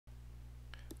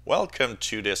Welcome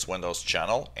to this Windows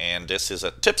channel, and this is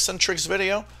a tips and tricks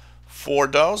video for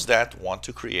those that want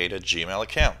to create a Gmail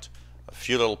account. A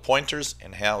few little pointers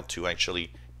in how to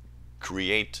actually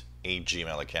create a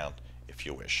Gmail account if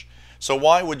you wish. So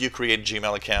why would you create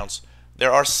Gmail accounts?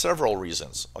 There are several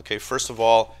reasons. Okay, first of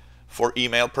all, for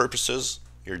email purposes,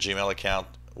 your Gmail account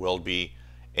will be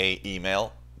an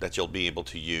email that you'll be able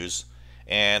to use.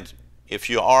 And if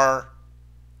you are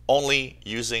only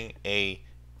using a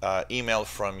email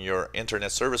from your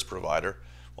internet service provider,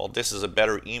 well, this is a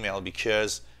better email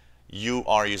because you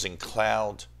are using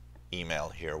cloud email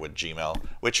here with Gmail,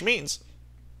 which means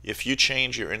if you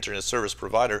change your internet service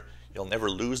provider, you'll never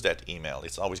lose that email.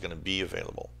 It's always going to be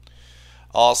available.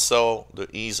 Also, the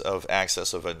ease of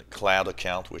access of a cloud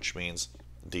account, which means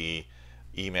the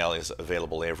email is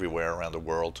available everywhere around the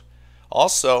world.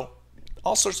 Also,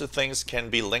 all sorts of things can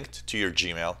be linked to your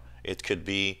Gmail. It could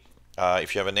be,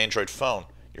 if you have an Android phone,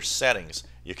 your settings,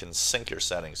 you can sync your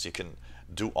settings. You can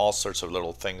do all sorts of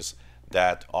little things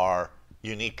that are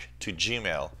unique to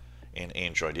Gmail in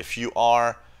Android. If you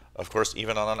are, of course,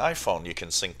 even on an iPhone, you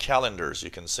can sync calendars. You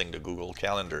can sync the Google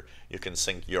Calendar. You can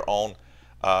sync your own,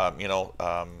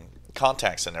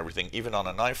 contacts and everything, even on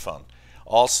an iPhone.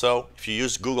 Also, if you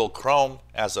use Google Chrome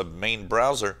as a main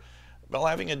browser, well,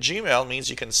 having a Gmail means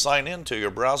you can sign into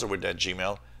your browser with that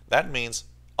Gmail. That means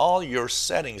all your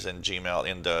settings in Gmail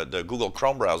in the Google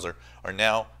Chrome browser are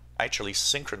now actually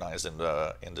synchronized in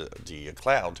the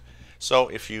cloud. So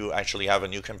if you actually have a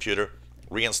new computer,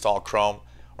 reinstall Chrome,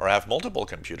 or have multiple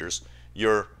computers,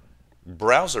 your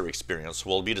browser experience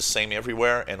will be the same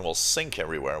everywhere and will sync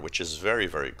everywhere, which is very,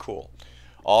 very cool.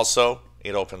 Also,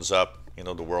 it opens up,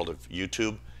 the world of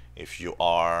YouTube. If you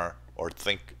are or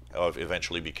think of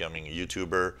eventually becoming a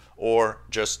YouTuber or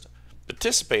just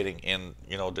participating in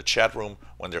the chat room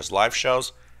when there's live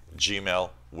shows,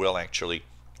 Gmail will actually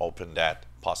open that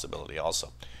possibility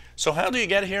also. So how do you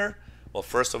get here? Well,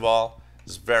 first of all,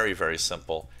 it's very, very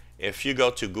simple. If you go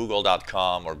to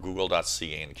google.com or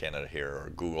google.ca in Canada here,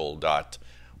 or google.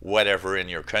 Whatever in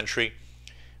your country,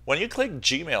 when you click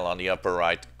Gmail on the upper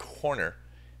right corner,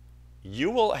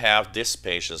 you will have this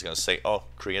page that's going to say, oh,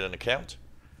 create an account.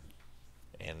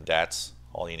 And that's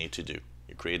all you need to do.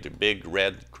 You create the big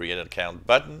red create an account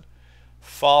button,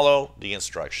 follow the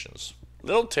instructions.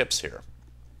 Little tips here.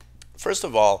 First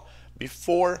of all,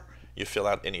 before you fill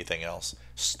out anything else,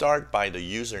 start by the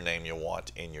username you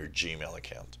want in your Gmail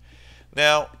account.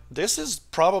 Now, this is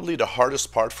probably the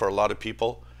hardest part for a lot of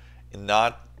people in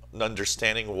not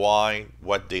understanding why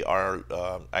what they are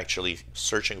actually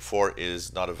searching for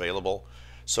is not available.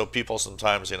 So people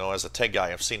sometimes, as a tech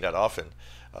guy, I've seen that often.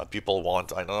 People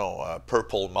want, I don't know,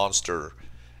 purple monster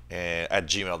at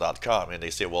gmail.com, and they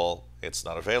say, well, it's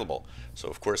not available. So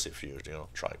of course, if you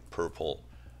try purple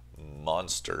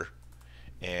monster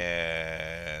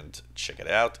and check it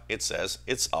out, it says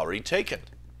it's already taken.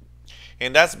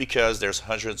 And that's because there's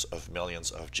hundreds of millions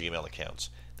of Gmail accounts.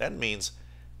 That means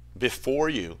before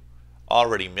you,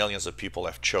 already millions of people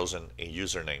have chosen a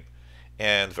username.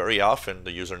 And very often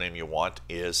the username you want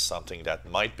is something that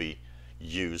might be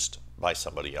used by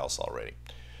somebody else already.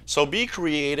 So be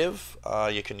creative.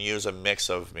 You can use a mix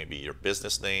of maybe your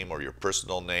business name or your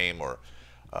personal name, or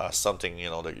something,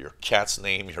 that your cat's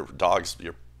name, your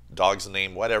dog's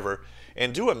name, whatever,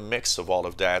 and do a mix of all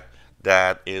of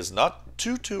that is not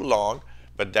too long,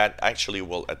 but that actually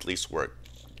will at least work.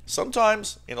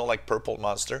 Sometimes, like Purple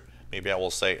Monster, maybe I will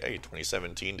say, hey,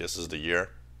 2017, this is the year,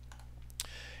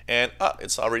 and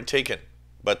it's already taken,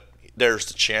 but there's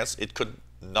the chance it could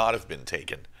not have been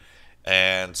taken.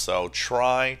 And so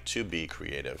try to be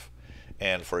creative.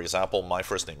 And for example, my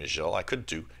first name is Gilles. I could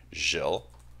do Gilles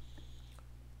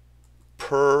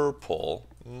Purple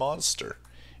Monster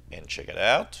and check it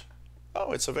out.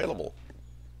 Oh, it's available.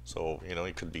 So,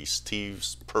 it could be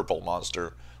Steve's Purple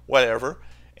Monster, whatever,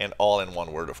 and all in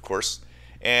one word, of course.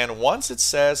 And once it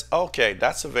says, okay,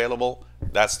 that's available,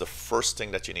 that's the first thing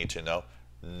that you need to know.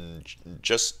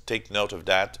 Just take note of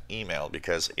that email,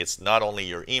 because it's not only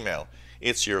your email,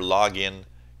 it's your login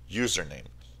username.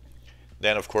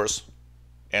 Then, of course,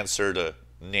 answer the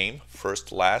name,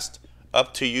 first, last.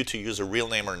 Up to you to use a real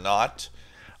name or not.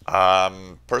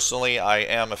 Personally, I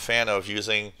am a fan of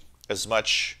using as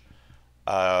much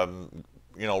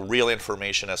real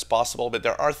information as possible, but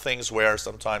there are things where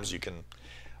sometimes you can,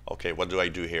 okay, what do I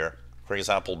do here? For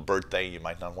example, birthday, you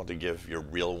might not want to give your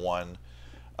real one.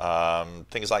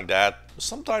 Things like that.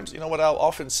 Sometimes, what I'll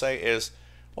often say is,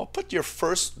 well, put your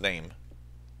first name.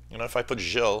 If I put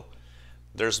Gilles,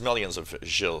 there's millions of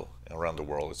Gilles around the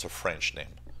world. It's a French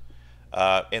name.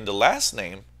 In the last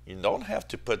name, you don't have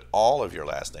to put all of your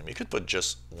last name. You could put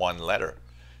just one letter.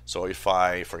 So if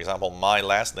I, for example, my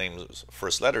last name's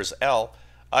first letter is L,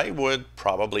 I would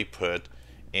probably put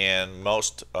in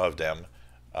most of them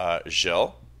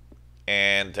Gilles,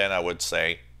 and then I would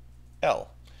say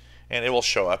L, and it will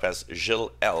show up as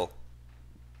Gilles L.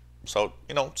 So,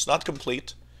 it's not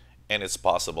complete, and it's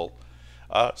possible.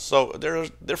 So there are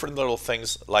different little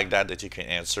things like that that you can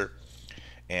answer.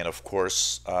 And of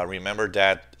course, remember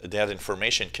that that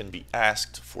information can be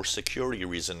asked for security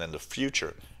reason in the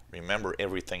future. Remember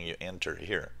everything you enter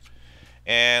here.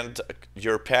 And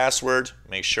your password,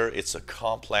 make sure it's a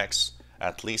complex,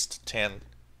 at least 10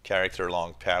 character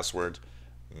long password,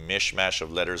 mishmash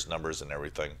of letters, numbers, and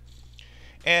everything.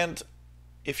 And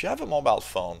if you have a mobile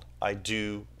phone, I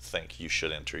do think you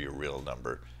should enter your real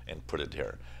number and put it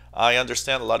here. I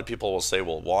understand a lot of people will say,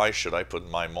 well, why should I put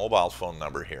my mobile phone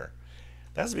number here?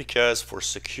 That's because for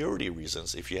security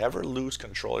reasons, if you ever lose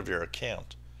control of your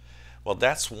account, well,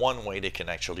 that's one way they can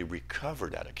actually recover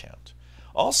that account.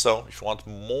 Also, if you want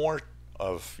more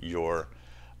of your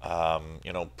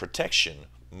protection,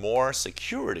 more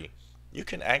security, you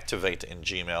can activate in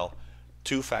Gmail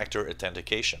two-factor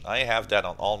authentication. I have that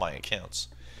on all my accounts.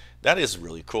 That is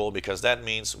really cool because that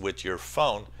means with your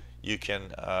phone you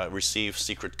can receive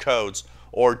secret codes,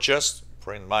 or just,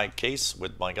 for in my case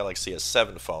with my Galaxy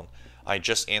S7 phone, I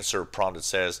just answer a prompt that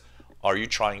says, are you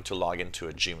trying to log into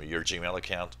your Gmail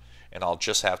account? And I'll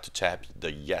just have to tap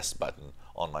the yes button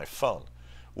on my phone,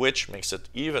 which makes it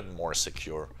even more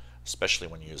secure, especially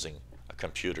when using a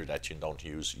computer that you don't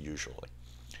use usually.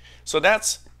 So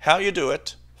that's how you do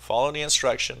it. Follow the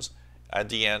instructions. At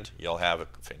the end, you'll have a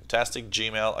fantastic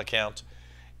Gmail account,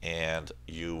 and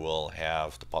you will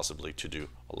have the possibility to do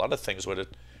a lot of things with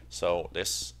it. So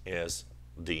this is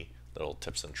the little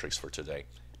tips and tricks for today.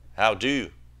 How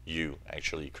do you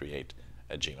actually create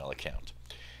a Gmail account?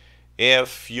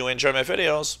 If you enjoy my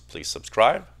videos, please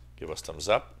subscribe, give us thumbs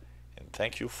up, and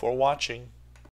thank you for watching.